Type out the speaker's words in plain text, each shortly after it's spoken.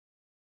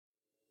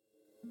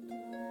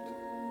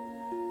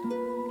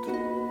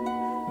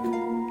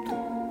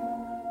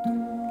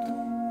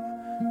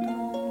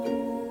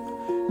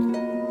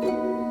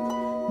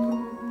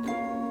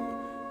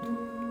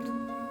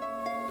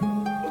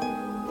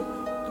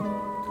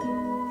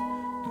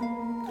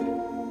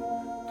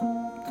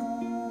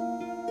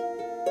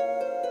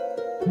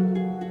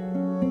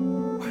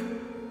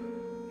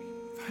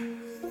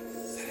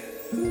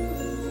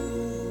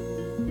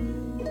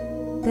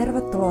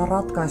Tervetuloa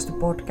Ratkaistu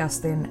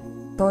podcastin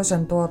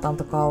toisen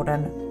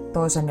tuotantokauden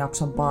toisen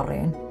jakson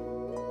pariin.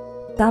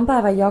 Tämän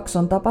päivän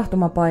jakson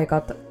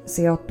tapahtumapaikat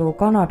sijoittuu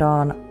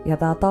Kanadaan ja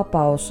tämä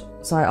tapaus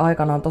sai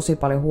aikanaan tosi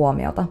paljon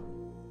huomiota.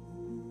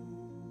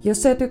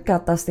 Jos et tykkää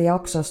tästä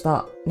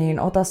jaksosta, niin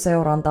ota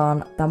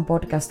seurantaan tämän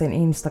podcastin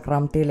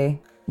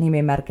Instagram-tili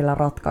nimimerkillä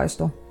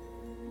Ratkaistu.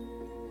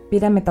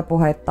 Pidemmittä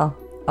puheitta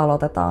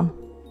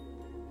aloitetaan.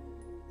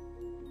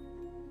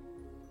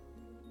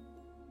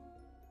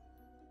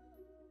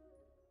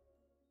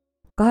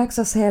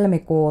 8.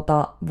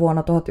 helmikuuta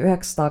vuonna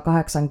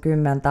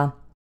 1980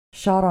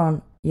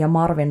 Sharon ja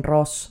Marvin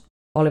Ross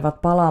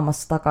olivat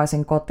palaamassa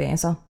takaisin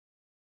kotiinsa.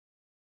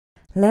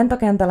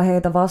 Lentokentällä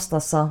heitä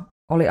vastassa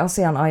oli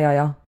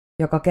asianajaja,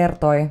 joka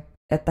kertoi,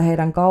 että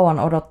heidän kauan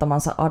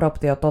odottamansa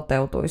adoptio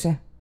toteutuisi.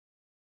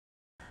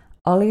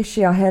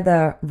 Alicia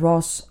Heather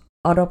Ross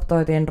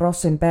adoptoitiin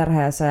Rossin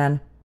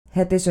perheeseen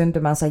heti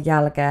syntymänsä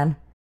jälkeen,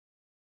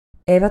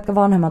 eivätkä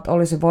vanhemmat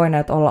olisi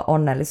voineet olla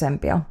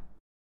onnellisempia.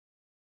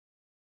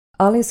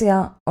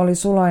 Alicia oli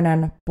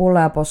suloinen,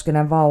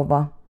 pulleaposkinen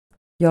vauva,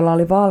 jolla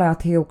oli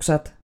vaaleat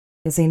hiukset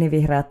ja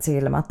sinivihreät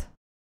silmät.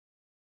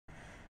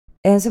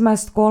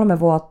 Ensimmäiset 3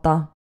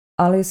 vuotta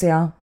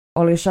Alicia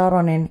oli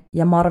Sharonin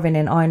ja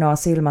Marvinin ainoa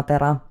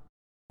silmäterä,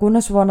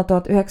 kunnes vuonna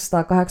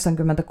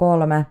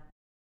 1983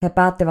 he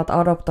päättivät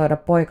adoptoida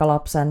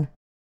poikalapsen,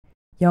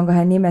 jonka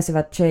he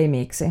nimesivät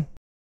Jamieksi.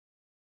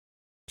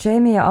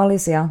 Jamie ja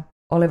Alicia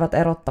olivat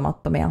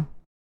erottamattomia.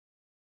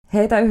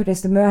 Heitä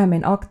yhdisti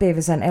myöhemmin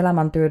aktiivisen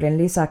elämäntyylin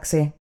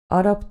lisäksi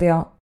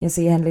adoptio ja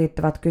siihen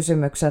liittyvät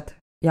kysymykset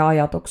ja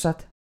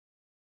ajatukset.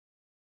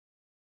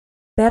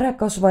 Perhe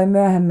kasvoi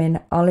myöhemmin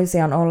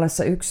Alician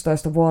ollessa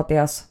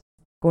 11-vuotias,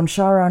 kun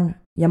Sharon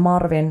ja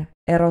Marvin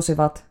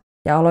erosivat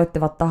ja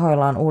aloittivat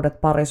tahoillaan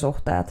uudet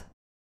parisuhteet.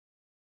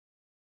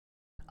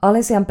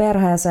 Alician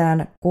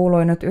perheeseen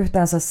kuului nyt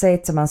yhteensä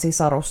 7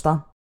 sisarusta: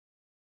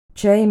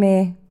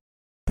 Jamie,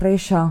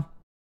 Trisha,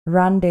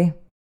 Randy,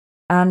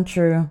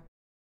 Andrew,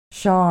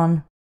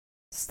 Sean,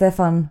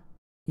 Stefan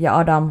ja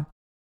Adam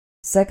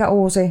sekä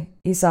uusi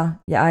isä-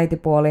 ja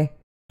äitipuoli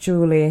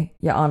Julie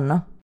ja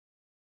Anna.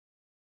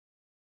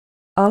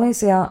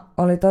 Alicia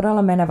oli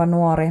todella menevä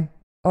nuori,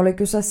 oli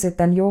kyse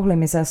sitten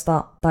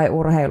juhlimisesta tai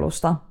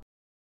urheilusta.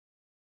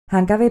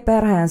 Hän kävi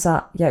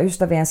perheensä ja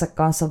ystäviensä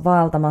kanssa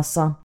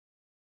vaeltamassa,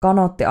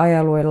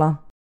 kanoottiajeluilla,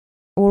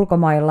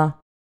 ulkomailla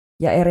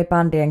ja eri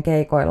bändien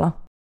keikoilla.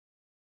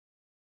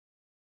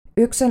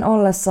 Yksin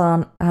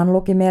ollessaan hän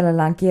luki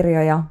mielellään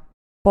kirjoja,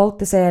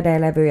 poltti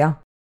CD-levyjä,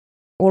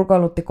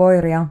 ulkoilutti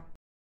koiria,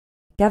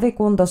 kävi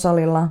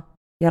kuntosalilla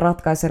ja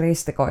ratkaisi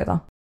ristikoita.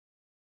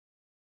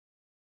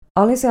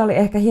 Alicia oli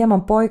ehkä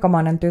hieman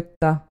poikamainen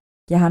tyttö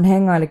ja hän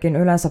hengailikin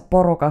yleensä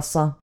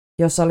porukassa,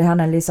 jossa oli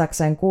hänen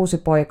lisäkseen 6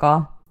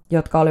 poikaa,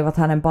 jotka olivat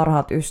hänen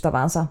parhaat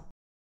ystävänsä.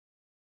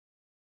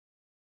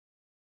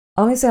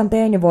 Alician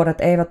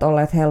teinivuodet eivät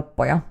olleet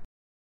helppoja.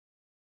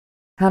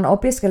 Hän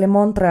opiskeli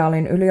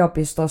Montrealin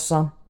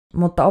yliopistossa,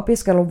 mutta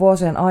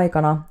opiskeluvuosien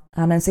aikana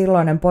hänen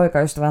silloinen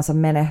poikaystävänsä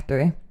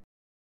menehtyi.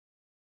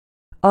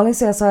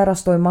 Alicia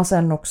sairastui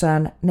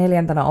masennukseen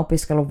 4.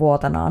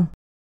 opiskeluvuotenaan.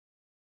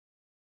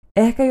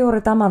 Ehkä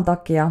juuri tämän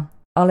takia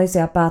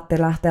Alicia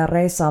päätti lähteä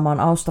reissaamaan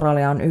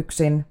Australiaan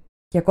yksin,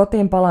 ja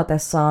kotiin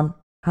palatessaan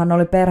hän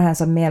oli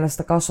perheensä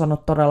mielestä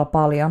kasvanut todella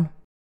paljon.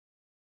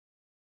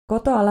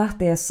 Kotoa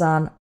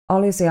lähtiessään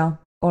Alicia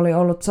oli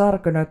ollut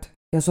särkynyt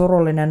ja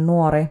surullinen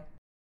nuori,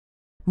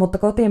 mutta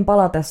kotiin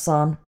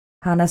palatessaan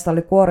hänestä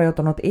oli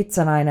kuoriutunut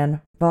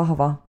itsenäinen,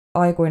 vahva,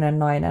 aikuinen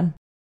nainen.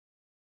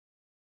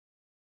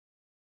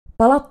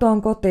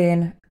 Palattuaan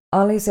kotiin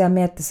Alicia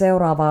mietti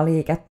seuraavaa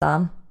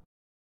liikettään.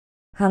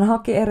 Hän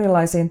haki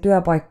erilaisiin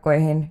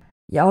työpaikkoihin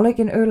ja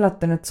olikin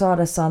yllättynyt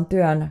saadessaan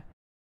työn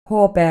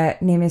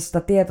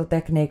HP-nimistä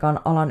tietotekniikan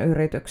alan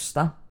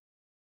yrityksestä.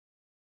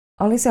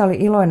 Alicia oli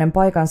iloinen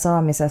paikan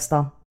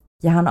saamisesta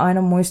ja hän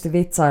aina muisti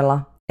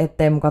vitsailla,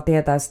 ettei muka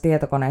tietäisi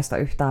tietokoneista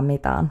yhtään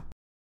mitään.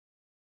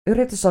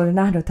 Yritys oli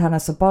nähnyt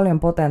hänessä paljon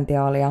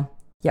potentiaalia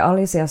ja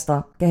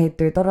Aliciasta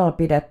kehittyi todella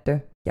pidetty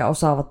ja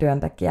osaava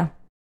työntekijä.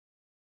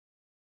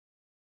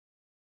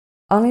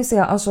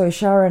 Alicia asui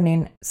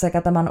Sharonin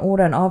sekä tämän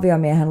uuden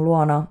aviomiehen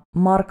luona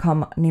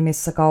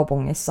Markham-nimisessä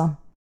kaupungissa,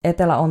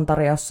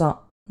 Etelä-Ontariossa,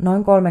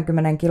 noin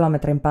 30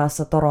 kilometrin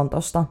päässä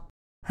Torontosta.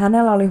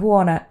 Hänellä oli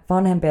huone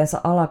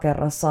vanhempiensa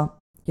alakerrassa,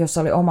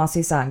 jossa oli oma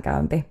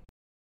sisäänkäynti.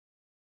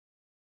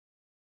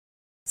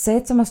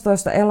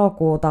 17.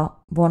 elokuuta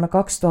vuonna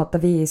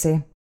 2005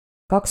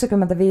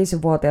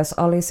 25-vuotias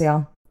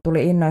Alicia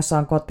tuli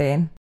innoissaan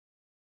kotiin.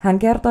 Hän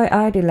kertoi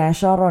äidilleen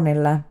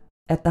Sharonille,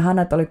 että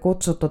hänet oli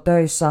kutsuttu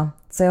töissä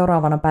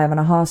seuraavana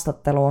päivänä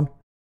haastatteluun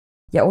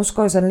ja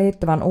uskoi sen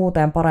liittyvän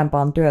uuteen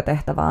parempaan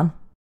työtehtävään.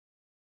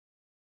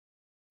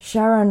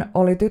 Sharon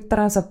oli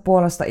tyttärensä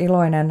puolesta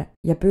iloinen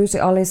ja pyysi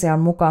Alician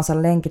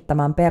mukaansa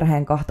lenkittämään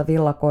perheen 2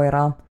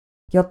 villakoiraa,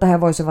 jotta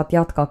he voisivat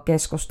jatkaa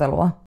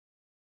keskustelua.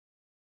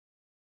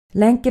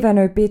 Lenkki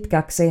venyi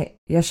pitkäksi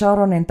ja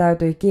Sharonin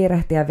täytyi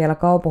kiirehtiä vielä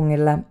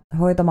kaupungille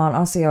hoitamaan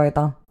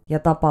asioita ja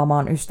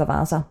tapaamaan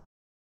ystävänsä.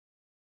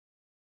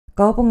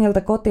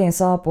 Kaupungilta kotiin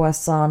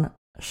saapuessaan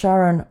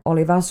Sharon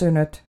oli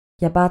väsynyt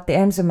ja päätti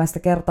ensimmäistä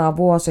kertaa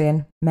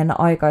vuosiin mennä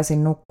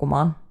aikaisin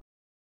nukkumaan.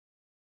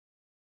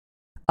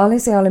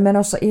 Alicia oli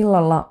menossa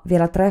illalla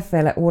vielä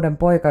treffeille uuden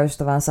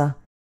poikaystävänsä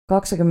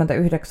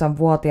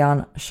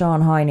 29-vuotiaan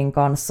Sean Hainin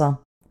kanssa,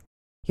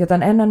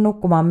 joten ennen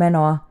nukkumaan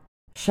menoa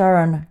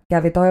Sharon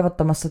kävi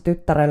toivottamassa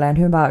tyttärelleen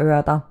hyvää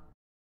yötä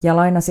ja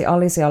lainasi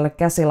Alicialle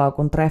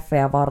käsilaukun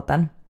treffejä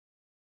varten.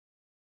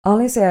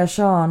 Alicia ja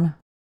Sean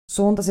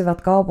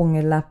suuntasivat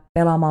kaupungille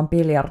pelaamaan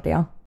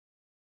biljardia.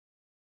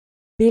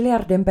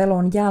 Biljardin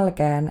pelun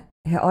jälkeen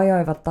he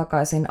ajoivat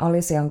takaisin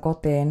Alician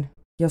kotiin,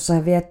 jossa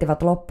he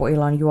viettivät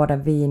loppuillan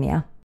juoden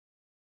viiniä.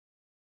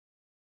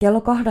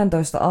 Kello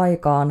 12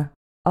 aikaan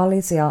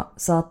Alicia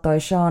saattoi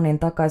Seanin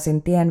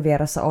takaisin tien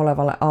vieressä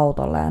olevalle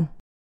autolleen.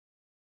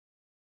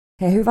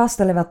 He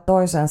hyvästelivät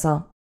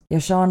toisensa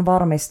ja Sean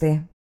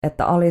varmisti,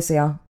 että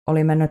Alicia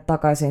oli mennyt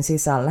takaisin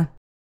sisälle.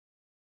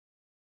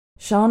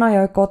 Sean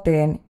ajoi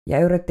kotiin ja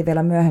yritti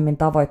vielä myöhemmin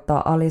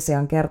tavoittaa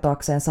Alician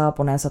kertoakseen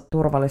saapuneensa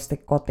turvallisesti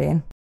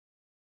kotiin.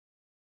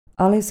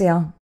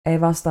 Alicia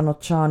ei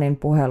vastannut Seanin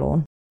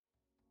puheluun.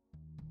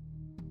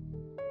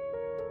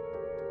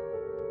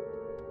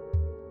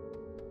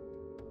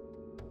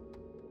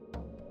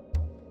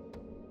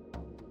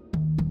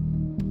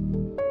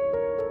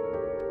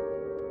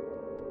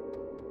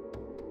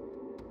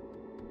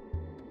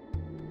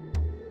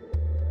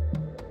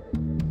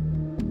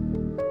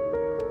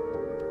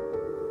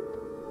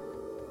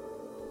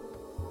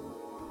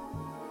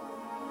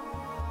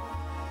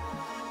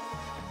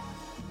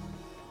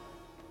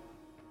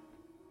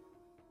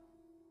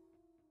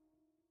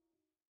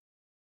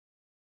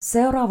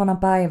 Seuraavana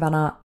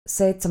päivänä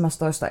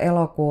 17.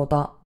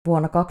 elokuuta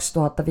vuonna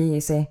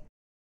 2005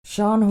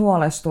 Sean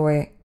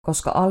huolestui,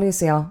 koska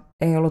Alicia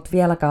ei ollut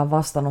vieläkään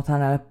vastannut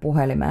hänelle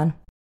puhelimeen.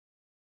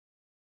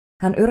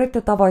 Hän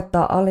yritti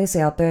tavoittaa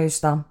Aliciaa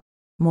töistä,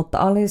 mutta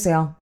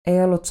Alicia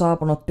ei ollut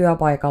saapunut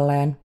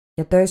työpaikalleen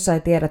ja töissä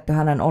ei tiedetty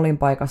hänen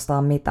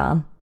olinpaikastaan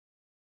mitään.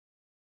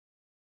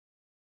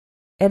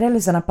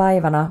 Edellisenä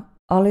päivänä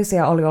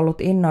Alicia oli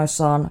ollut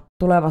innoissaan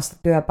tulevasta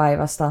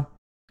työpäivästä,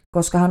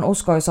 koska hän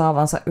uskoi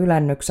saavansa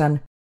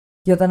ylennyksen,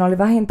 joten oli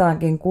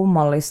vähintäänkin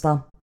kummallista,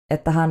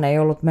 että hän ei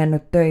ollut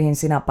mennyt töihin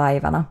sinä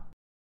päivänä.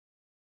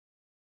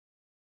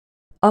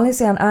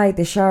 Alician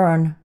äiti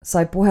Sharon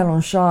sai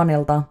puhelun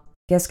Seanilta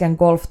kesken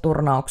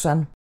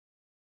golfturnauksen.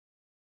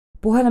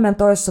 Puhelimen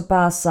toisessa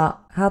päässä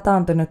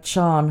hätääntynyt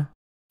Sean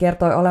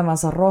kertoi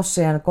olevansa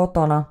Rossien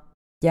kotona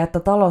ja että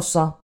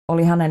talossa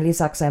oli hänen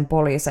lisäkseen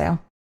poliiseja.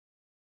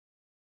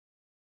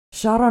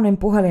 Sharonin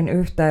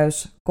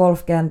puhelinyhteys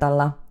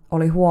golfkentällä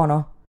oli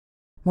huono,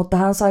 mutta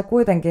hän sai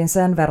kuitenkin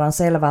sen verran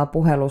selvää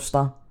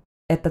puhelusta,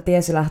 että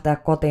tiesi lähteä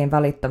kotiin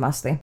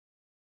välittömästi.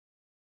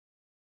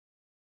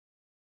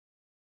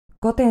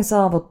 Kotiin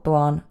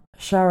saavuttuaan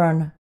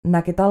Sharon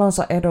näki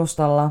talonsa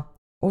edustalla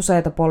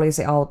useita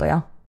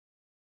poliisiautoja.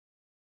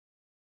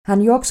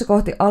 Hän juoksi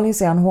kohti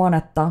Alician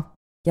huonetta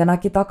ja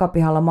näki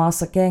takapihalla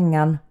maassa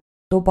kengän,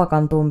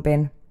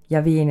 tupakantumpin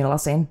ja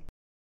viinilasin.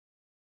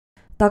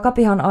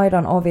 Takapihan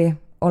aidan ovi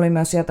oli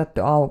myös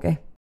jätetty auki.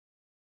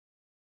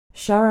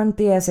 Sharon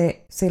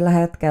tiesi sillä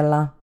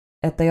hetkellä,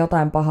 että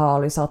jotain pahaa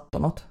oli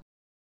sattunut.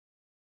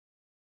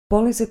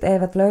 Poliisit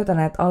eivät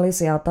löytäneet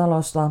Aliciaa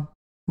talosta,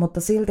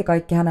 mutta silti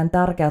kaikki hänen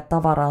tärkeät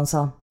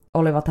tavaransa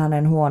olivat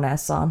hänen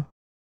huoneessaan.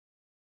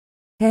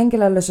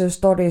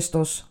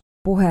 Henkilöllisyystodistus,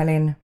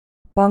 puhelin,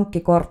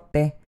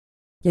 pankkikortti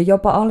ja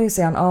jopa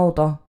Alician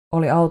auto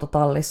oli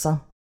autotallissa.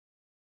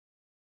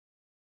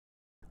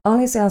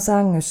 Alician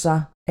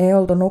sängyssä ei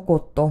oltu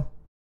nukuttu,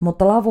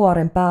 mutta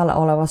lavuaarin päällä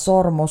oleva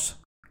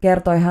sormus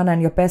kertoi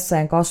hänen jo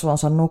pesseen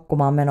kasvonsa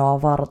nukkumaan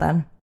menoa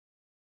varten.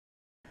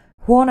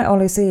 Huone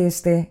oli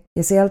siisti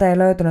ja sieltä ei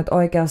löytynyt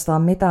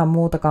oikeastaan mitään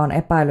muutakaan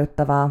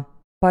epäilyttävää,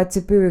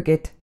 paitsi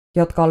pyykit,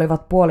 jotka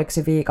olivat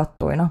puoliksi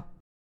viikattuina.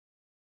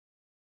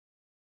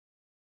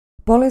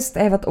 Poliisit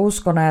eivät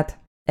uskoneet,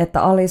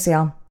 että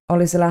Alicia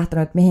olisi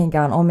lähtenyt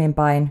mihinkään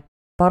ominpäin,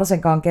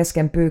 varsinkaan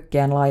kesken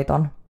pyykkien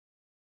laiton.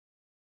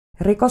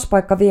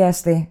 Rikospaikka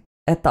viesti,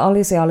 että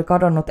Alicia oli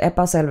kadonnut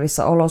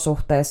epäselvissä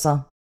olosuhteissa,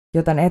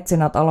 joten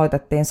etsinnät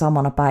aloitettiin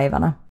samana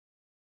päivänä.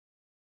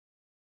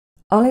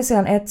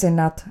 Alician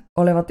etsinnät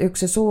olivat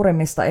yksi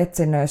suurimmista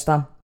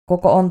etsinnöistä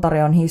koko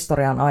Ontarion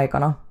historian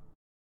aikana.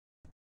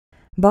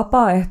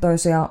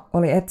 Vapaaehtoisia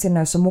oli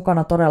etsinnöissä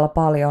mukana todella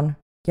paljon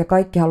ja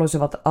kaikki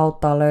halusivat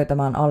auttaa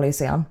löytämään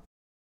Alician.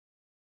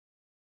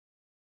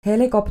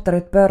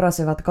 Helikopterit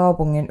pörräsivät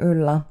kaupungin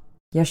yllä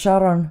ja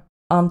Sharon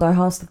antoi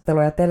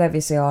haastatteluja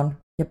televisioon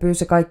ja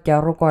pyysi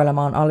kaikkia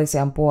rukoilemaan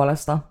Alician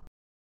puolesta.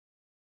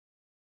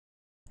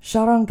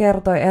 Sharon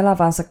kertoi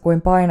elävänsä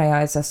kuin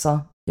painajaisessa,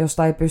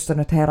 josta ei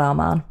pystynyt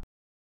heräämään.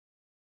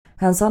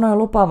 Hän sanoi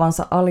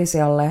lupaavansa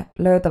Alicialle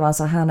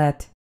löytävänsä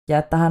hänet ja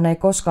että hän ei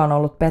koskaan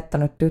ollut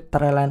pettänyt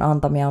tyttärelleen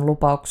antamiaan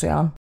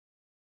lupauksiaan.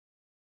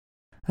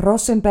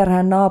 Rossin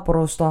perheen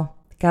naapurusto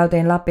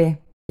käytiin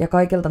läpi ja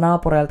kaikilta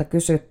naapureilta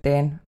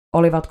kysyttiin,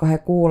 olivatko he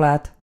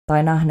kuulleet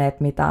tai nähneet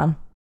mitään.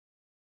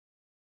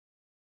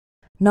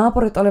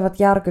 Naapurit olivat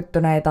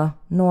järkyttyneitä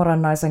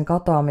nuoren naisen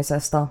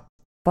katoamisesta,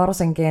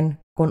 varsinkin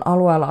kun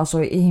alueella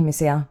asui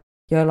ihmisiä,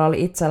 joilla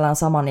oli itsellään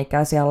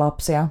samanikäisiä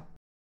lapsia.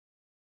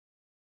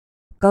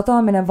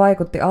 Katoaminen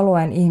vaikutti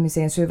alueen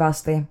ihmisiin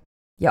syvästi,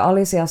 ja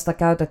Aliciasta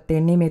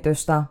käytettiin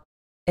nimitystä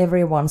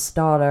Everyone's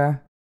Daughter,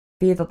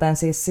 viitaten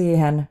siis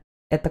siihen,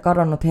 että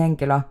kadonnut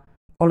henkilö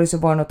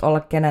olisi voinut olla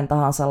kenen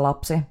tahansa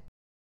lapsi.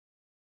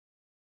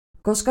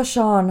 Koska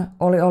Sean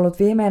oli ollut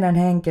viimeinen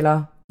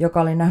henkilö,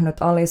 joka oli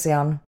nähnyt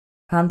Alician,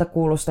 häntä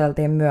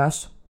kuulusteltiin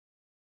myös.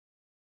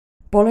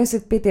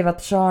 Poliisit pitivät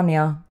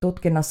Seania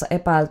tutkinnassa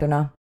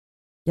epäiltynä,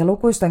 ja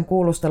lukuisten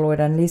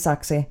kuulusteluiden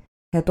lisäksi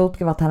he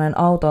tutkivat hänen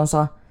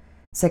autonsa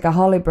sekä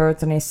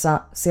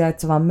Halliburtonissa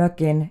sijaitsevan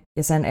mökin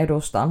ja sen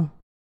edustan.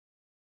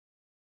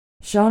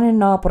 Seanin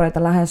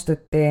naapureita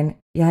lähestyttiin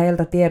ja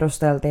heiltä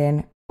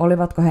tiedusteltiin,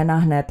 olivatko he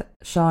nähneet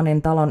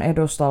Seanin talon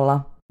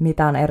edustalla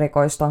mitään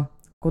erikoista,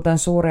 kuten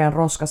suurien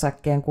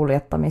roskasäkkien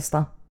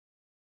kuljettamista.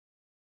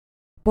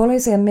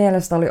 Poliisien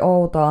mielestä oli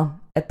outoa,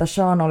 että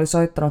Sean oli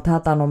soittanut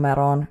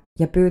hätänumeroon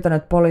ja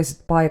pyytänyt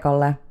poliisit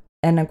paikalle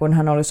ennen kuin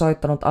hän oli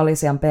soittanut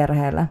Alician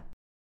perheelle.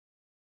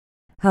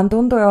 Hän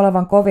tuntui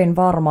olevan kovin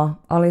varma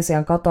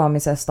Alician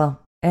katoamisesta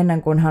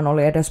ennen kuin hän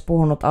oli edes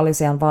puhunut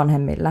Alician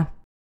vanhemmille.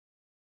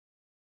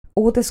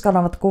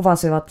 Uutiskanavat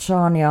kuvasivat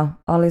Seania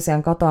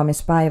Alician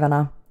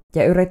katoamispäivänä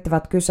ja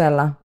yrittivät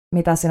kysellä,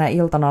 mitä sinä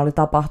iltana oli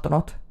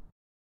tapahtunut.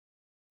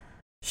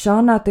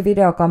 Sean näytti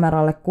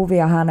videokameralle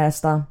kuvia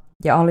hänestä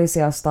ja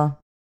Aliciasta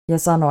ja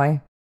sanoi,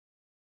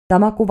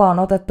 tämä kuva on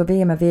otettu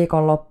viime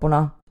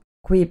viikonloppuna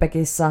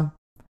Quebecissä.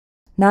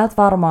 Näet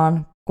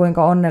varmaan,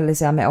 kuinka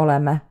onnellisia me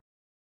olemme.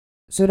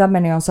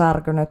 Sydämeni on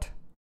särkynyt.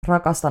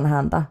 Rakastan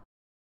häntä.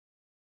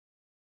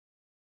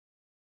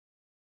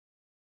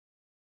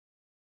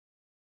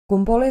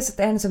 Kun poliisit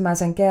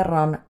ensimmäisen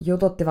kerran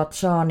jututtivat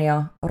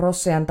Seania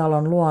Rossien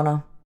talon luona,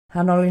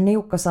 hän oli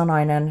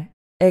niukkasanainen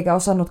eikä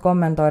osannut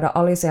kommentoida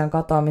Alician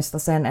katoamista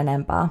sen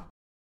enempää.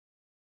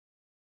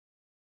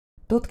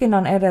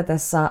 Tutkinnan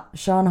edetessä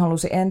Sean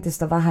halusi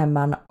entistä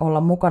vähemmän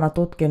olla mukana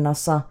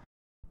tutkinnassa,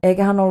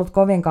 eikä hän ollut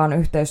kovinkaan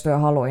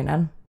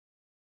yhteistyöhaluinen.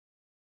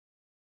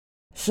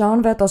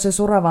 Sean vetosi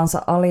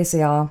surevansa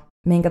Aliciaa,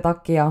 minkä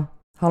takia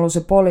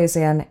halusi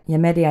poliisien ja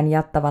median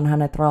jättävän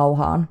hänet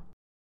rauhaan.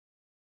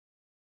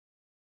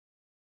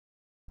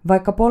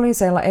 Vaikka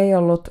poliiseilla ei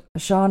ollut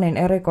Seanin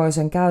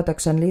erikoisen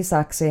käytöksen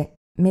lisäksi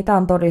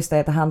mitään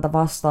todisteita häntä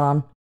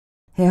vastaan,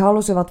 he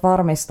halusivat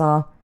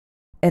varmistaa,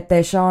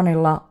 ettei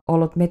Seanilla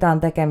ollut mitään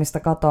tekemistä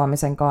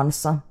katoamisen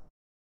kanssa.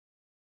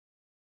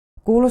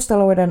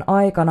 Kuulusteluiden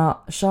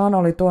aikana Sean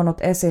oli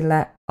tuonut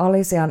esille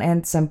Alician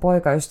entisen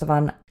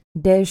poikaystävän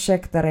Dave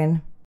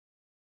Schechterin.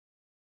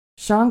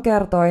 Sean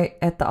kertoi,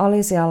 että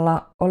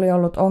Alicialla oli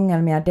ollut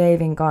ongelmia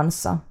Davin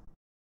kanssa.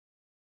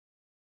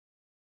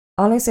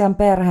 Alician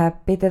perhe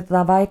piti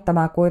tätä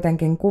väittämää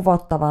kuitenkin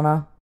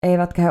kuvottavana,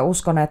 eivätkä he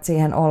uskoneet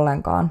siihen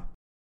ollenkaan.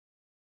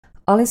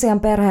 Alician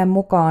perheen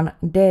mukaan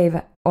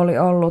Dave oli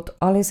ollut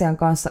Alician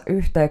kanssa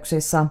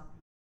yhteyksissä.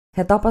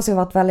 He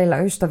tapasivat välillä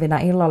ystävinä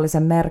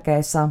illallisen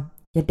merkeissä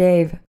ja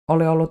Dave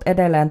oli ollut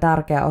edelleen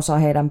tärkeä osa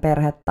heidän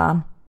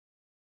perhettään.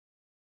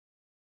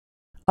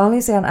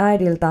 Alician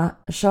äidiltä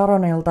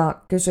Sharonilta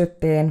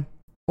kysyttiin,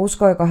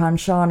 uskoiko hän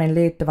Seanin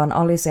liittyvän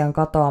Alician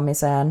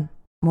katoamiseen,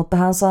 mutta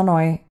hän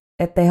sanoi,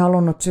 ettei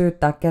halunnut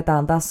syyttää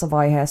ketään tässä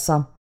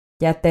vaiheessa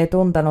ja ettei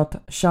tuntenut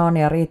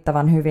Seania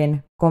riittävän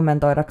hyvin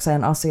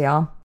kommentoidakseen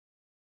asiaa.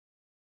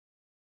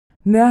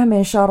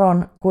 Myöhemmin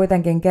Sharon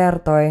kuitenkin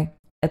kertoi,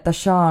 että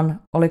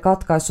Sean oli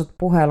katkaissut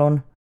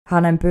puhelun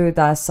hänen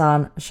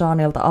pyytäessään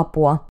Seanilta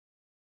apua,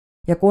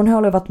 ja kun he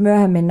olivat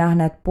myöhemmin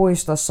nähneet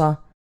puistossa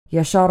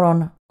ja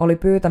Sharon oli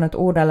pyytänyt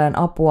uudelleen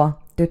apua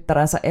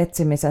tyttärensä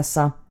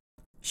etsimisessä,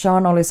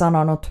 Sean oli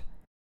sanonut,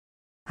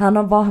 hän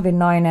on vahvin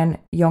nainen,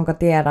 jonka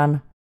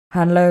tiedän,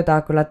 hän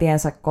löytää kyllä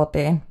tiensä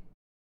kotiin.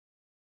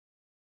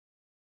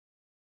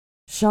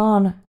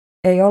 Sean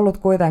ei ollut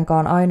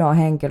kuitenkaan ainoa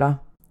henkilö,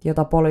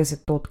 jota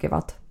poliisit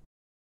tutkivat.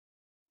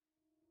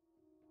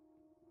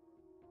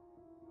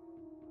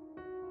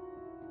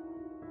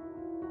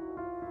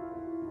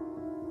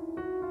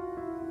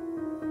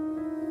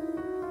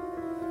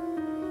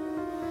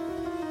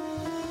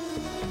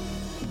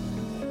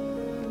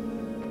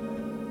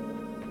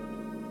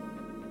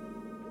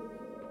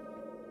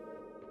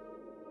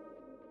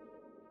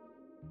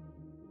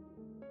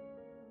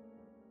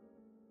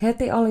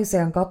 Heti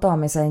Alician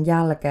katoamisen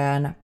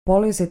jälkeen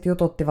poliisit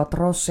jututtivat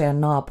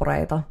Rossien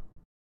naapureita.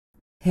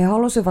 He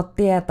halusivat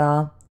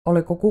tietää,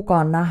 oliko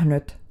kukaan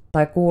nähnyt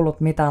tai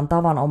kuullut mitään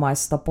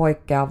tavanomaisesta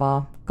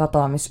poikkeavaa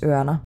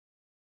katoamisyönä.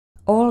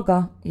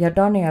 Olga ja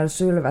Daniel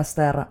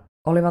Sylvester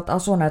olivat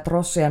asuneet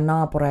Rossien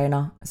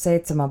naapureina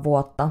 7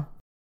 vuotta.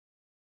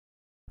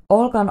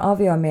 Olgan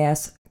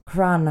aviomies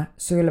Cran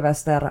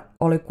Sylvester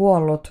oli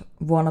kuollut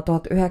vuonna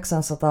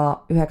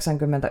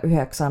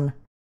 1999,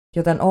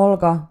 joten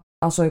Olga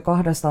asui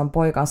 2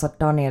 poikansa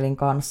Danielin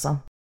kanssa.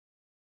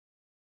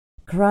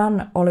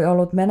 Cran oli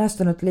ollut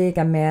menestynyt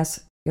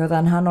liikemies,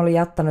 joten hän oli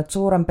jättänyt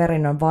suuren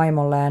perinnön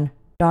vaimolleen,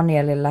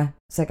 Danielille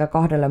sekä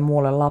 2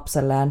 muulle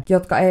lapselleen,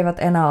 jotka eivät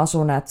enää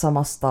asuneet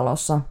samassa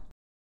talossa.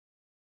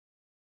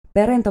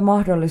 Perintö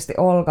mahdollisti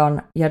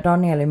Olgan ja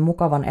Danielin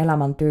mukavan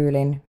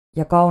elämäntyylin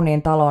ja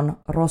kauniin talon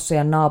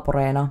Rossien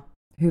naapureina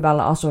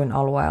hyvällä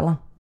asuinalueella.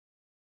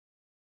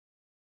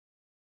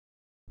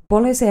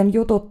 Poliisien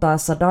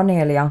jututtaessa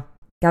Danielia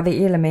kävi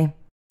ilmi,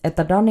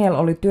 että Daniel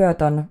oli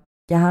työtön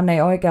ja hän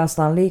ei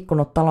oikeastaan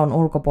liikkunut talon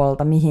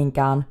ulkopuolelta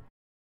mihinkään,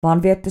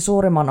 vaan vietti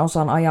suurimman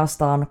osan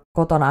ajastaan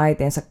kotona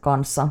äitinsä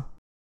kanssa.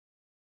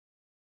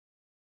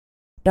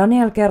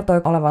 Daniel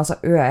kertoi olevansa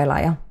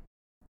yöeläjä.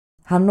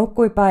 Hän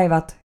nukkui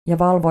päivät ja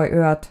valvoi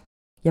yöt,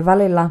 ja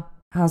välillä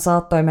hän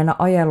saattoi mennä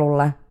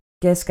ajelulle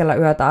keskellä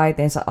yötä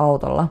äitinsä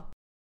autolla.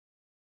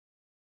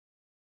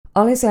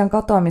 Alician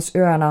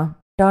katoamisyönä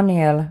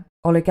Daniel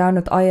oli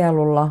käynyt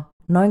ajelulla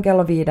noin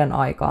kello 5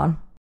 aikaan.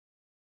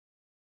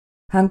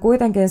 Hän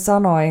kuitenkin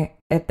sanoi,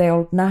 ettei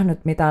ollut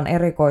nähnyt mitään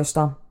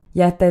erikoista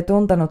ja ettei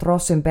tuntenut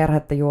Rossin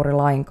perhettä juuri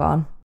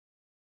lainkaan.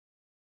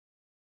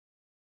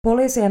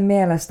 Poliisien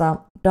mielestä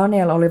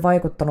Daniel oli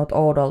vaikuttanut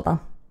oudolta.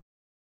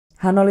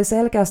 Hän oli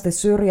selkeästi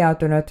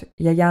syrjäytynyt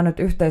ja jäänyt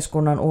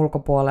yhteiskunnan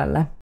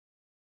ulkopuolelle.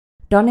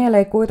 Daniel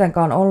ei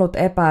kuitenkaan ollut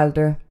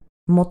epäilty,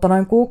 mutta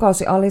noin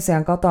kuukausi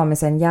Alician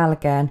katoamisen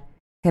jälkeen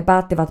he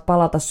päättivät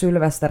palata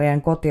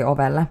Sylvesterien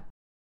kotiovelle.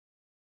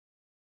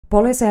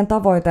 Poliisien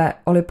tavoite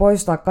oli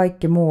poistaa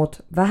kaikki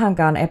muut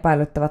vähänkään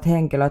epäilyttävät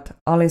henkilöt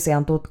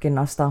Alician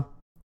tutkinnasta,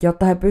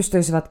 jotta he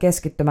pystyisivät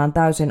keskittymään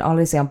täysin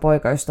Alician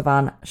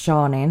poikaystävään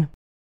Shaniin.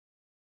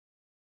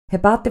 He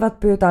päättivät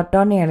pyytää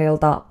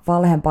Danielilta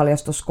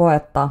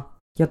valheenpaljastuskoetta,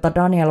 jotta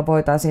Daniel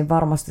voitaisiin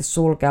varmasti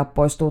sulkea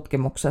pois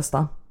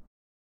tutkimuksesta.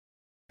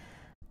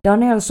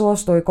 Daniel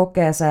suostui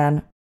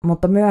kokeeseen,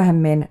 mutta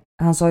myöhemmin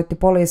hän soitti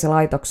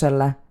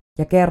poliisilaitokselle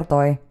ja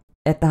kertoi,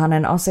 että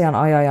hänen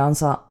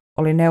asianajajansa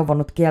oli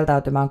neuvonut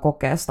kieltäytymään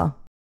kokeesta.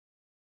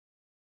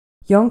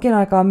 Jonkin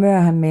aikaa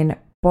myöhemmin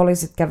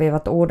poliisit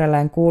kävivät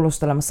uudelleen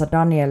kuulustelemassa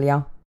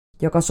Danielia,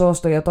 joka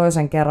suostui jo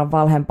toisen kerran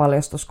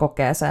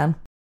valheenpaljastuskokeeseen.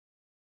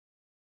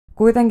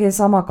 Kuitenkin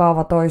sama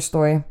kaava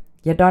toistui,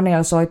 ja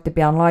Daniel soitti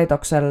pian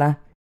laitokselle,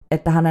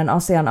 että hänen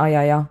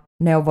asianajaja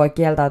neuvoi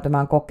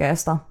kieltäytymään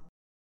kokeesta.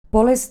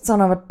 Poliisit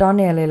sanoivat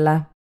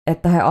Danielille,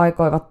 että he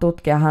aikoivat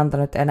tutkia häntä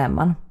nyt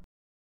enemmän.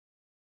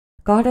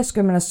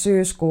 20.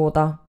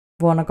 syyskuuta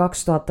vuonna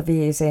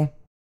 2005,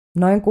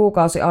 noin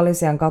kuukausi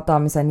Alician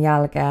katoamisen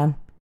jälkeen,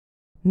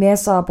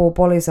 mies saapuu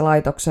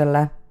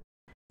poliisilaitokselle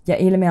ja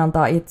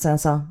ilmiantaa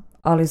itsensä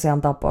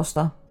Alician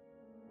taposta. –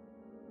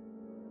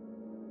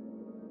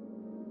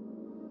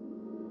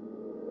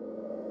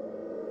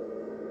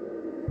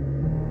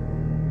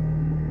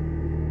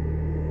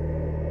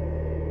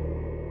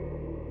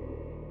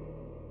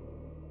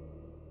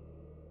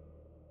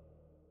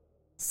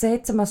 17–18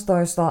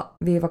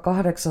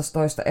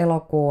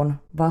 elokuun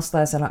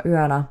vastaisena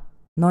yönä,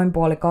 noin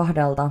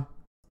 1:30,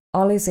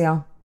 Alicia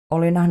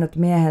oli nähnyt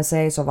miehen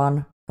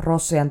seisovan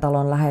Rossien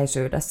talon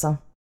läheisyydessä.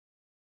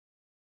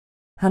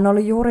 Hän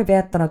oli juuri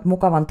viettänyt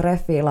mukavan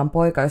treffi-illan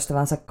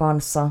poikaystävänsä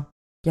kanssa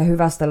ja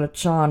hyvästellyt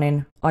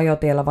Shanin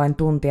ajotiellä vain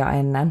tuntia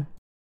ennen.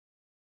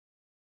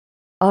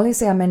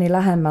 Alicia meni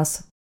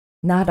lähemmäs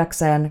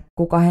nähdäkseen,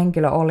 kuka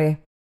henkilö oli,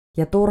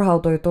 ja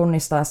turhautui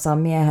tunnistaessaan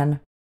miehen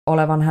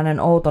olevan hänen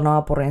outo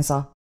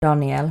naapurinsa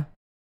Daniel.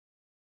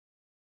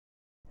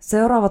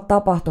 Seuraavat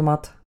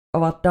tapahtumat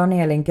ovat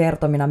Danielin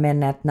kertomina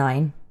menneet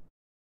näin.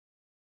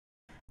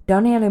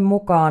 Danielin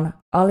mukaan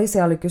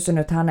Alicia oli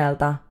kysynyt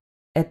häneltä,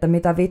 että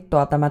mitä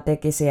vittua tämä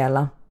teki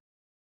siellä,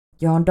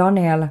 johon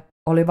Daniel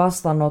oli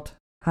vastannut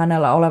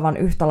hänellä olevan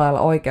yhtä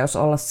lailla oikeus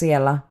olla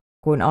siellä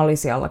kuin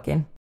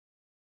Aliciallakin.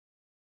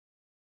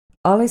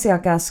 Alicia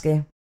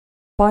käski,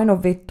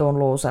 painu vittuun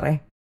luuseri.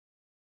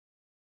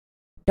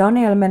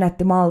 Daniel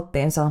menetti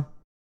malttiinsa.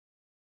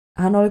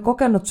 Hän oli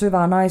kokenut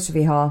syvää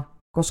naisvihaa,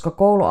 koska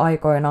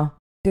kouluaikoina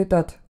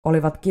tytöt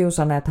olivat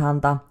kiusanneet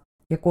häntä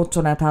ja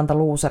kutsuneet häntä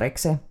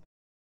luuseriksi.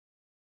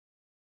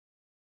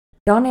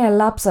 Daniel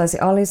läpsäisi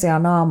Aliciaa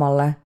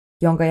naamalle,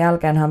 jonka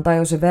jälkeen hän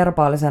tajusi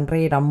verbaalisen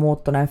riidan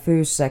muuttuneen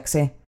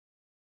fyysiseksi,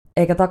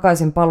 eikä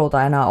takaisin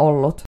paluuta enää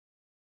ollut.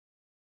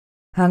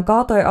 Hän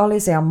kaatoi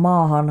Alician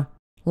maahan,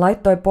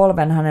 laittoi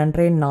polven hänen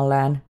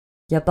rinnalleen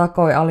ja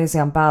takoi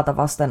Alician päätä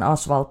vasten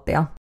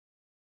asfalttia.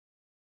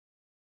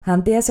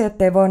 Hän tiesi,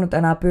 ettei voinut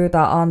enää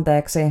pyytää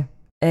anteeksi,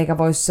 eikä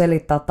voisi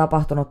selittää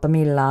tapahtunutta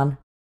millään,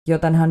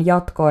 joten hän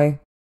jatkoi,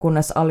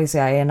 kunnes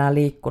Alicia ei enää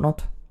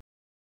liikkunut.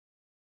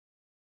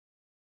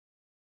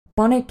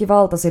 Paniikki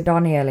valtasi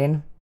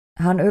Danielin.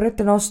 Hän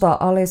yritti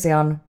nostaa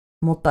Alician,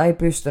 mutta ei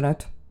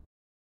pystynyt.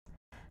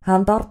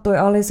 Hän tarttui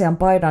Alician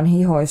paidan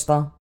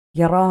hihoista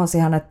ja raahasi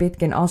hänet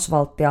pitkin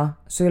asfalttia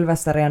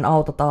Sylvesterien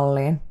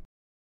autotalliin.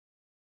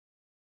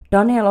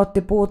 Daniel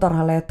otti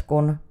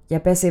puutarhaletkun ja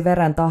pesi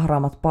veren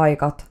tahraamat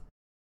paikat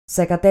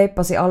sekä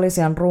teippasi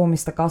Alician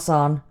ruumista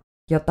kasaan,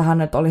 jotta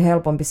hänet oli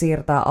helpompi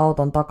siirtää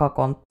auton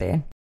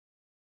takakonttiin.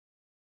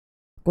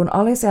 Kun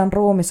Alician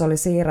ruumis oli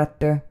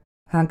siirretty,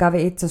 hän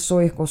kävi itse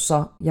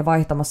suihkussa ja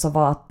vaihtamassa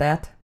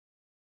vaatteet.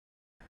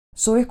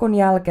 Suihkun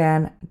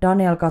jälkeen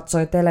Daniel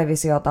katsoi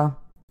televisiota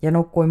ja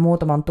nukkui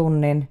muutaman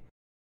tunnin,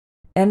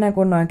 ennen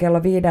kuin noin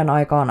kello 5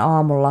 aikaan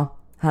aamulla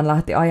hän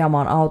lähti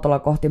ajamaan autolla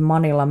kohti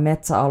Manilan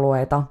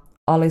metsäalueita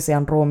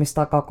Alician ruumis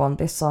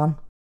takakontissaan.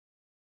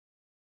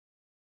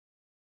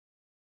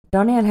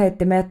 Daniel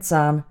heitti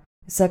metsään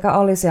sekä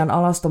Alician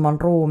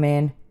alastoman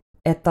ruumiin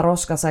että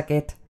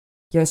roskasäkit,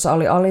 joissa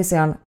oli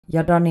Alician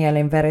ja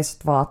Danielin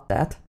veriset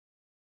vaatteet.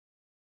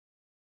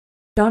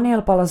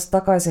 Daniel palasi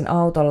takaisin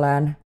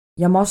autolleen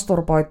ja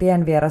masturboi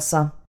tien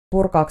vieressä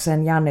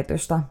purkaakseen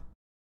jännitystä.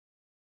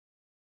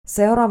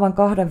 Seuraavan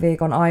 2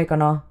 viikon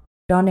aikana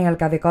Daniel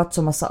kävi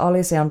katsomassa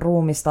Alician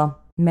ruumista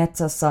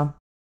metsässä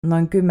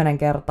noin 10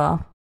 kertaa.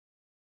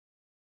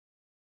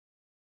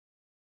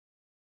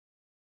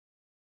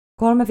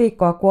 3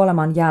 viikkoa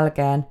kuoleman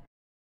jälkeen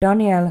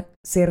Daniel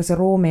siirsi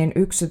ruumiin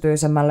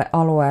yksityisemmälle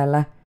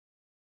alueelle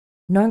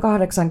noin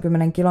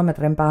 80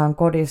 kilometrin päähän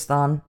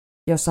kodistaan,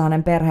 jossa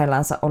hänen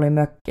perheellänsä oli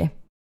mökki.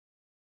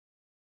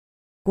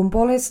 Kun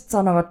poliisit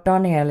sanovat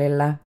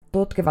Danielille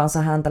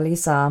tutkivansa häntä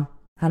lisää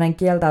hänen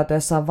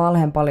kieltäytyessään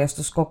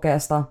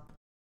valheenpaljastuskokeesta,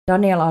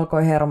 Daniel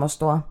alkoi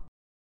hermostua.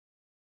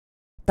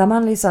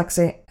 Tämän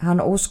lisäksi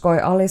hän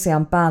uskoi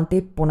Alician pään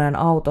tippuneen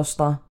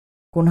autosta,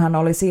 kun hän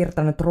oli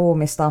siirtänyt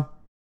ruumista,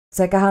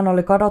 sekä hän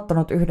oli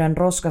kadottanut yhden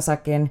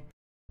roskasäkin,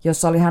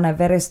 jossa oli hänen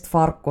veriset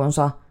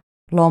farkkunsa,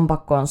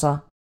 lompakkonsa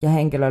ja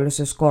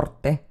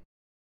henkilöllisyyskortti.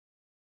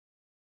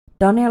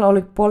 Daniel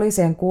oli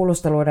poliisien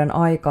kuulusteluiden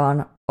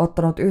aikaan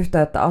ottanut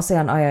yhteyttä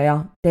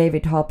asianajaja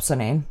David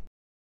Hobsoniin.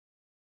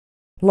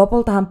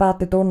 Lopulta hän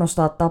päätti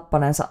tunnustaa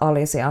tappaneensa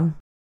Alician.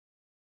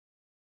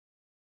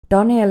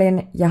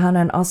 Danielin ja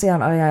hänen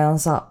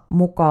asianajajansa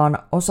mukaan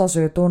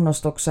osasyy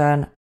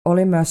tunnustukseen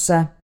oli myös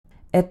se,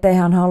 ettei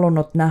hän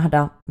halunnut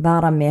nähdä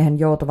väärän miehen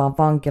joutuvan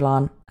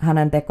vankilaan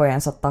hänen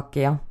tekojensa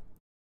takia.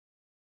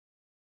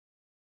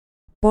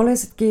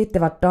 Poliisit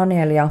kiittivät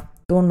Danielia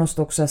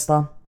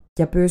tunnustuksesta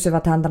ja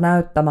pyysivät häntä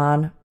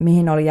näyttämään,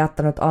 mihin oli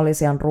jättänyt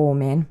Alician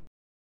ruumiin.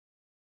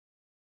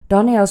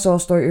 Daniel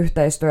suostui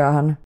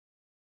yhteistyöhön.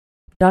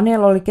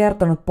 Daniel oli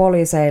kertonut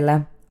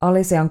poliiseille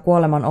Alician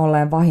kuoleman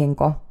olleen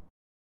vahinko.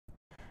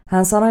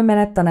 Hän sanoi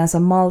menettäneensä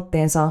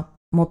malttiinsa,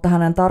 mutta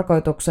hänen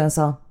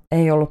tarkoituksensa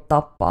ei ollut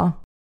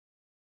tappaa.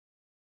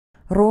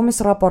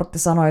 Ruumisraportti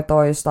sanoi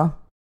toista.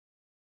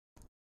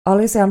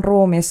 Alician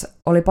ruumis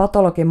oli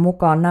patologin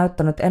mukaan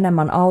näyttänyt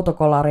enemmän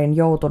autokolariin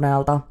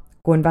joutuneelta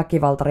kuin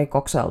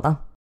väkivaltarikokselta.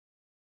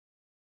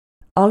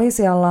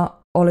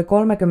 Alicialla oli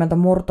 30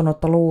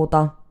 murtunutta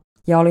luuta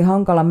ja oli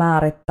hankala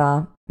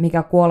määrittää,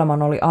 mikä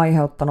kuoleman oli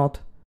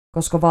aiheuttanut,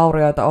 koska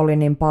vaurioita oli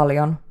niin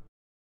paljon.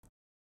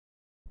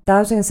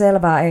 Täysin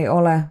selvää ei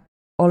ole,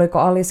 oliko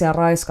Alicia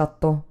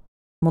raiskattu,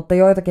 mutta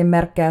joitakin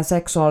merkkejä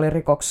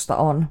seksuaalirikoksesta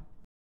on.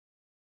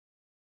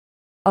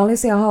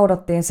 Alicia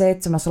haudattiin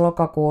 7.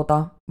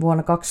 lokakuuta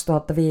vuonna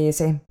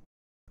 2005.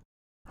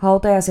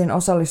 Hautajaisiin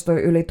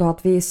osallistui yli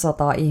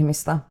 1500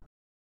 ihmistä.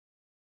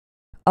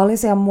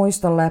 Alician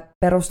muistolle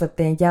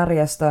perustettiin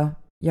järjestö,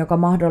 joka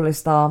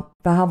mahdollistaa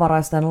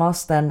vähävaraisten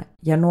lasten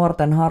ja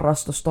nuorten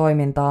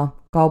harrastustoimintaa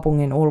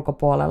kaupungin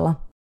ulkopuolella.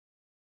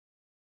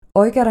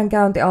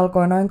 Oikeudenkäynti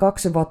alkoi noin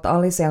 2 vuotta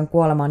Alician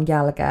kuoleman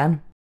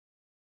jälkeen.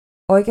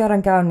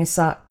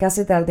 Oikeudenkäynnissä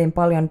käsiteltiin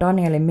paljon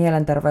Danielin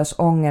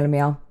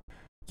mielenterveysongelmia,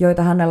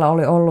 joita hänellä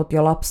oli ollut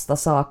jo lapsesta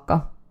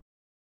saakka.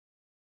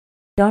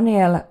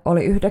 Daniel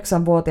oli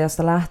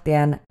 9-vuotiaasta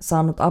lähtien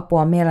saanut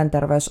apua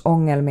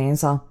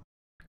mielenterveysongelmiinsa,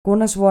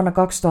 kunnes vuonna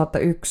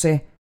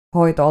 2001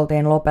 hoito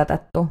oltiin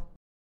lopetettu.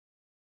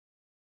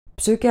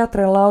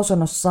 Psykiatrin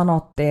lausunnossa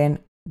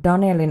sanottiin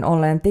Danielin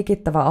olleen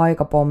tikittävä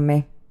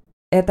aikapommi,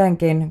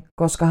 etenkin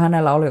koska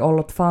hänellä oli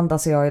ollut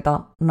fantasioita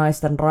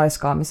naisten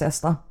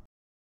raiskaamisesta.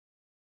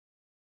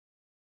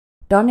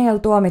 Daniel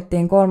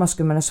tuomittiin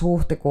 30.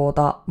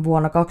 huhtikuuta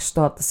vuonna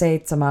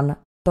 2007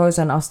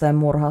 toisen asteen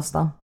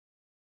murhasta.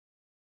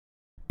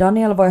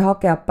 Daniel voi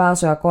hakea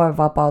pääsyä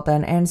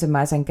koevapauteen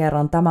ensimmäisen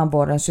kerran tämän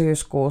vuoden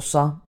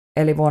syyskuussa,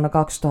 eli vuonna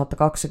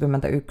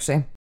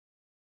 2021.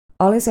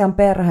 Alician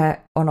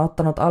perhe on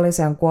ottanut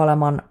Alician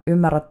kuoleman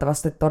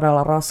ymmärrettävästi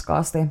todella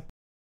raskaasti.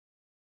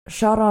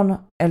 Sharon,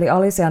 eli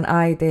Alician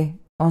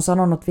äiti, on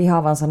sanonut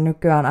vihaavansa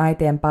nykyään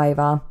äitien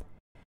päivää,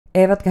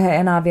 eivätkä he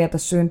enää vietä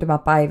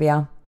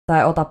syntymäpäiviä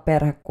tai ota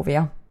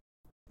perhekuvia.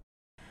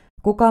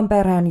 Kukaan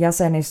perheen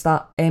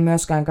jäsenistä ei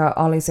myöskään käy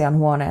Alician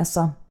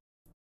huoneessa.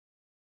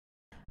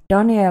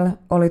 Daniel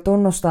oli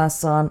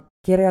tunnustaessaan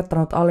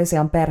kirjoittanut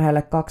Alician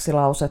perheelle 2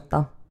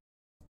 lausetta.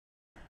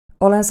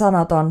 Olen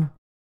sanaton,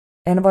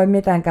 en voi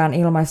mitenkään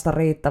ilmaista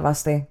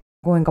riittävästi,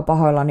 kuinka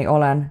pahoillani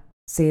olen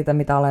siitä,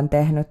 mitä olen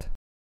tehnyt.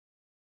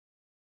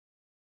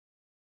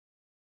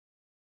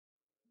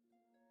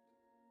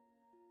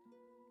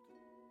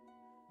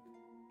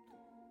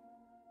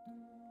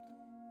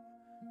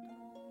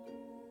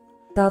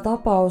 Tämä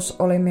tapaus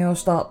oli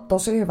minusta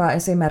tosi hyvä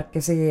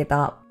esimerkki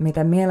siitä,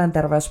 miten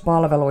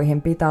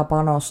mielenterveyspalveluihin pitää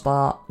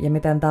panostaa ja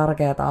miten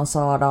tärkeää on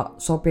saada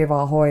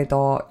sopivaa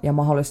hoitoa ja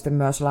mahdollisesti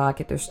myös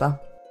lääkitystä.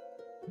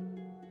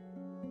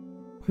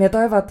 Minä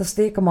toivon, että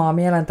stigmaa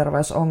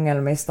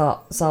mielenterveysongelmista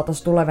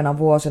saataisiin tulevina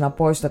vuosina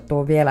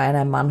poistettua vielä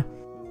enemmän,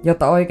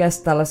 jotta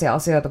oikeasti tällaisia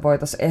asioita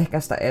voitaisiin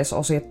ehkäistä edes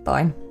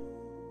osittain.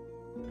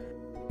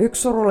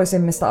 Yksi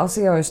surullisimmista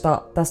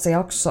asioista tässä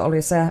jaksossa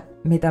oli se,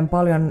 miten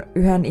paljon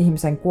yhden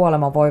ihmisen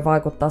kuolema voi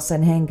vaikuttaa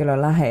sen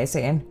henkilön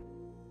läheisiin.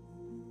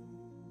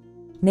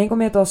 Niin kuin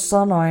minä tuossa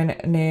sanoin,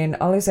 niin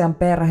Alician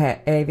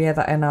perhe ei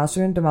vietä enää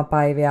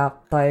syntymäpäiviä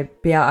tai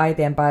pidä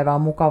äitienpäivää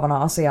mukavana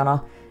asiana,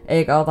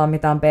 eikä ota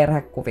mitään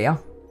perhekuvia.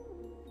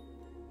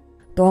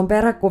 Tuohon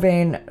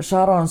perhekuviin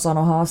Sharon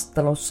sanoi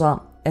haastattelussa,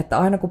 että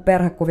aina kun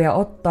perhekuvia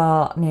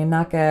ottaa, niin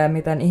näkee,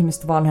 miten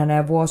ihmiset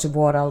vanhenee vuosi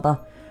vuodelta,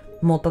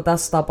 mutta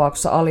tässä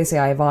tapauksessa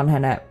Alicia ei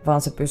vanhene,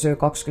 vaan se pysyy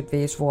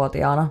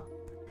 25-vuotiaana.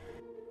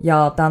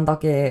 Ja tämän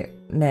takia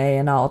ne ei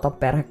enää ota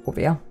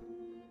perhekuvia.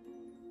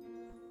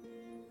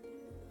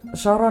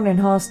 Sharonin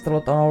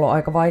haastattelut on ollut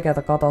aika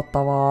vaikeata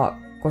katsottavaa,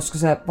 koska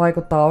se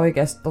vaikuttaa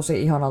oikeasti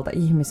tosi ihanalta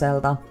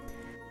ihmiseltä,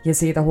 ja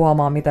siitä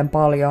huomaa, miten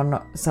paljon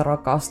se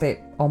rakasti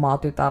omaa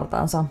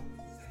tytärtänsä.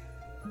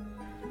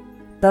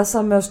 Tässä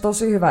on myös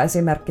tosi hyvä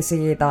esimerkki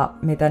siitä,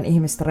 miten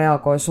ihmiset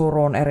reagoi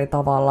suruun eri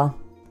tavalla.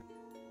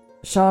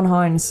 Sean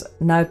Hines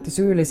näytti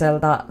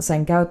syylliseltä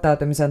sen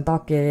käyttäytymisen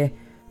takia,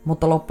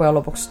 mutta loppujen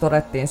lopuksi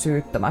todettiin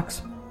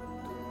syyttömäksi.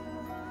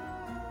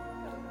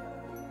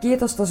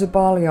 Kiitos tosi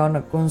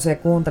paljon, kun sä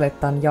kuuntelit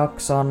tämän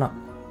jakson.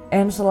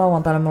 Ensi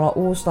lauantaina minulla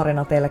on uusi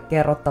tarina teille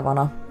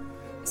kerrottavana.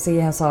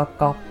 Siihen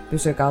saakka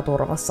pysykää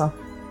turvassa.